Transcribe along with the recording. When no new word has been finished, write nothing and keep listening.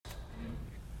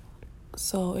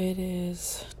So it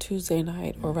is Tuesday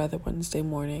night, or rather Wednesday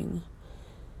morning,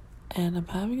 and I'm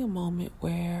having a moment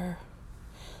where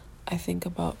I think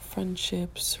about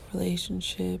friendships,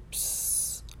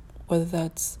 relationships, whether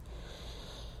that's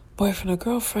boyfriend or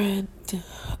girlfriend,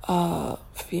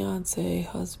 fiance,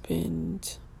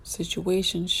 husband,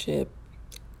 situationship,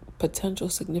 potential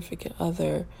significant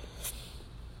other.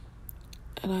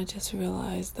 And I just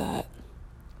realized that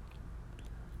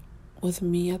with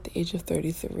me at the age of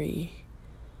 33,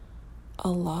 a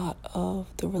lot of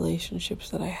the relationships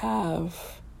that I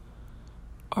have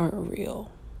aren't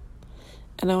real.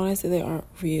 And when I say they aren't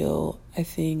real, I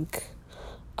think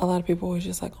a lot of people are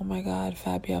just like, oh my God,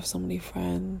 Fab, you have so many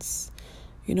friends.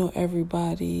 You know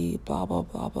everybody, blah, blah,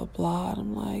 blah, blah, blah. And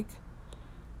I'm like,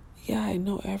 yeah, I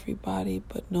know everybody,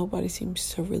 but nobody seems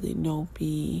to really know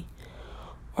me,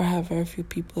 or have very few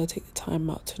people that take the time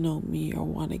out to know me or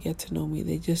want to get to know me.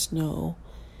 They just know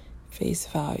face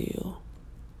value.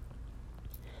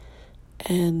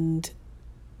 And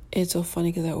it's so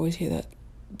funny because I always hear that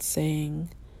saying,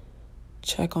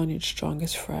 check on your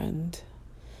strongest friend.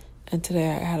 And today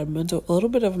I had a little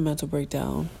bit of a mental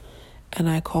breakdown, and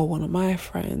I called one of my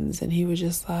friends, and he was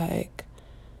just like,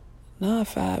 nah,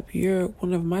 Fab, you're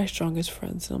one of my strongest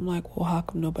friends. And I'm like, well, how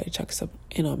come nobody checks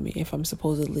in on me if I'm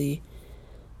supposedly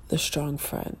the strong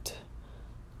friend?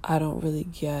 I don't really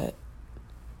get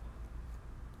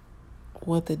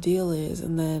what the deal is.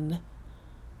 And then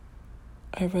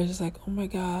everybody's just like, oh my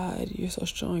God, you're so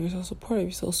strong, you're so supportive,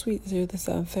 you're so sweet, this,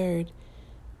 that, and third.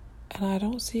 And I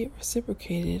don't see it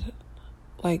reciprocated.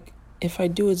 Like, if I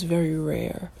do, it's very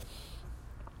rare.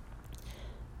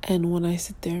 And when I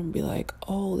sit there and be like,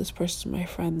 oh, this person's my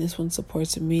friend, this one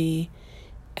supports me,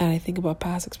 and I think about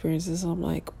past experiences, and I'm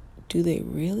like, do they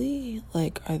really?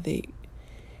 Like, are they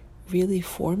really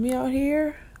for me out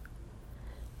here?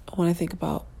 When I think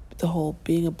about the whole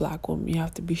being a Black woman, you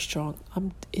have to be strong.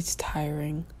 It's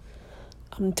tiring.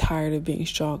 I'm tired of being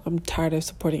strong. I'm tired of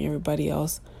supporting everybody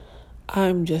else.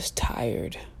 I'm just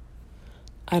tired.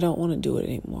 I don't want to do it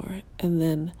anymore. And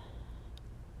then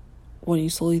when you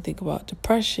slowly think about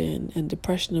depression and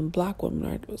Black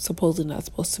women are supposedly not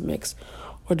supposed to mix,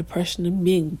 or depression and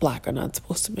being Black are not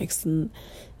supposed to mix, and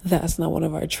that's not one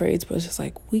of our traits, but it's just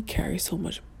like, we carry so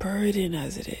much burden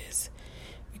as it is.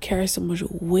 We carry so much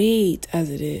weight as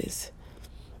it is,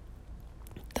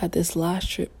 that this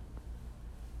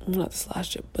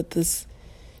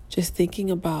just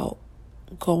thinking about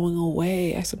going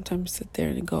away, I sometimes sit there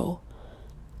and go,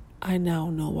 I now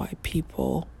know why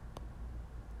people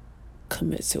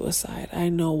commit suicide. I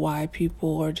know why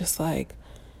people are just like,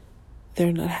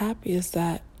 they're not happy. Is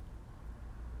that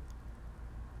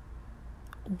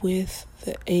with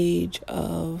the age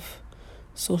of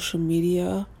social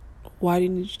media, why do you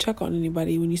need to check on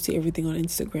anybody when you see everything on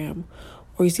Instagram,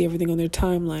 or you see everything on their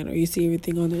timeline, or you see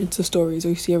everything on their Insta stories, or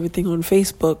you see everything on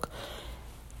Facebook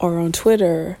or on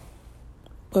Twitter,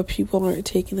 but people aren't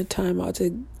taking the time out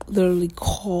to literally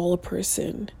call a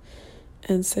person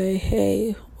and say,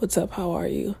 hey, what's up? How are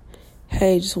you?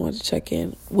 Hey, just wanted to check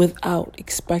in, without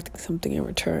expecting something in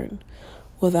return,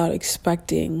 without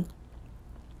expecting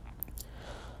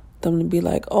them to be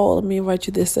like, oh, let me invite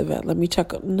you to this event. Let me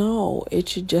check up. No, it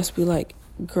should just be like,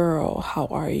 girl, how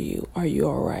are you? Are you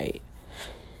all right?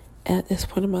 At this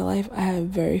point in my life, I have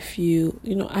very few,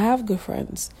 I have good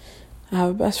friends. I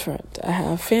have a best friend. I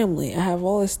have family. I have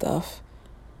all this stuff.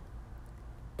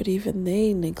 But even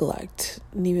they neglect,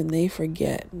 and even they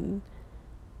forget. And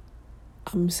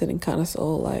I'm sitting kind of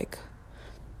so like,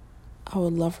 I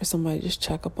would love for somebody to just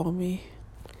check up on me.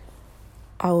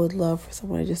 I would love for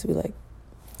somebody just to be like,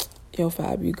 yo,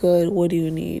 Fab, you good? What do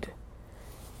you need?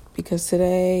 Because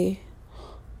today,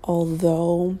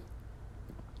 although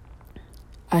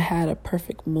I had a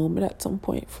perfect moment at some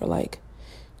point for like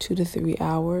 2 to 3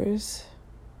 hours,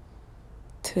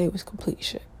 today was complete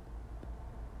shit.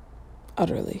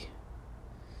 Utterly.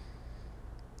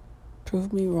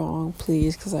 Prove me wrong,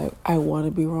 please, because I want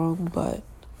to be wrong, but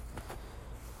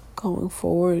going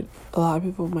forward, a lot of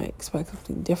people might expect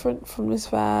something different from this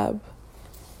Fab,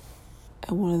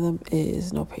 and one of them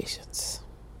is no patience.